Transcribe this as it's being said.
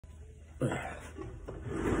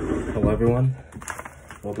Hello everyone,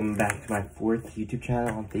 welcome back to my 4th YouTube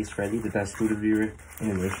channel on Face Freddy, the best food reviewer in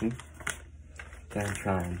the nation. Today I'm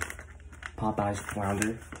trying Popeyes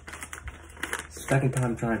Flounder. 2nd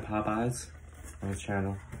time trying Popeyes on this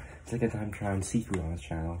channel. 2nd time trying seafood on this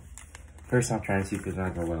channel. 1st time trying seafood did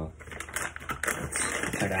not go well.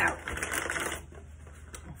 Let's check it out.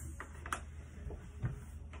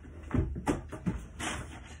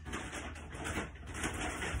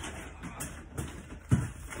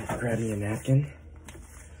 Grab me a napkin,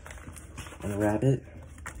 unwrap it.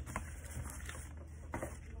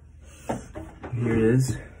 Here it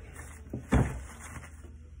is.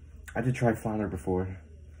 I did try flounder before.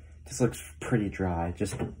 This looks pretty dry,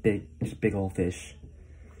 just big old fish.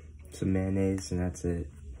 Some mayonnaise and that's it.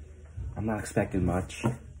 I'm not expecting much,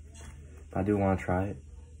 but I do want to try it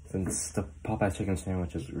since the Popeyes chicken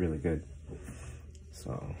sandwich is really good.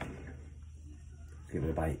 So, let's give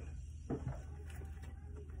it a bite.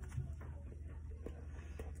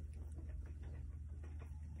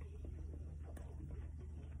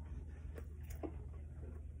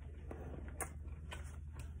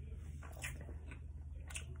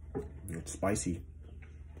 It's spicy.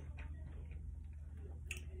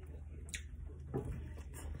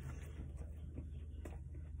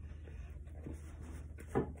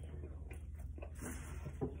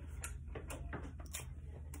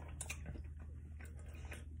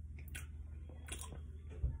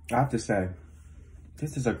 I have to say,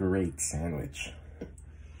 this is a great sandwich.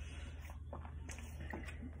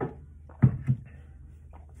 You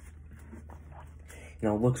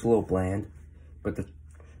know, it looks a little bland, but the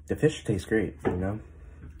fish tastes great, you know?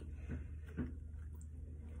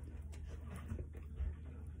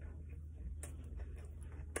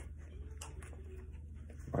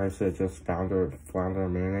 Like I said, just flounder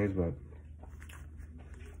and mayonnaise, but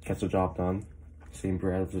gets the job done. Same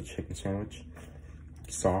bread as the chicken sandwich.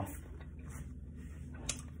 Soft.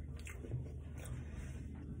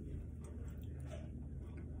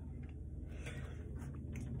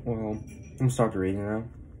 Well, I'm gonna start the rating now.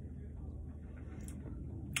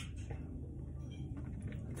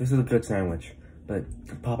 This is a good sandwich, but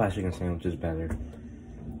the Popeyes chicken sandwich is better.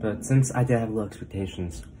 But since I did have low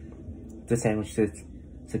expectations, this sandwich did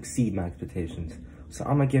exceed my expectations. So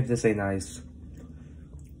I'm gonna give this a nice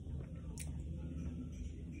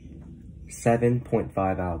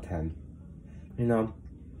 7.5 out of 10. You know,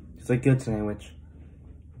 it's a good sandwich.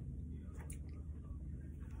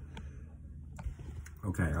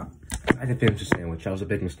 Okay, I didn't finish the sandwich. That was a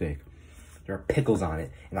big mistake. There are pickles on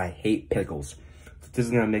it, and I hate pickles. So this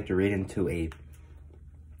is gonna make the rating to a,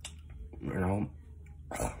 you know,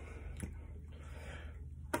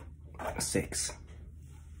 a 6.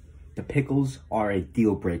 The pickles are a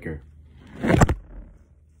deal breaker.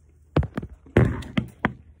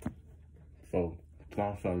 So,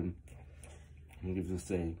 I'm gonna give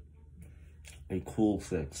this a cool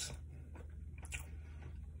 6.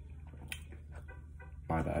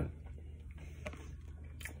 My bad.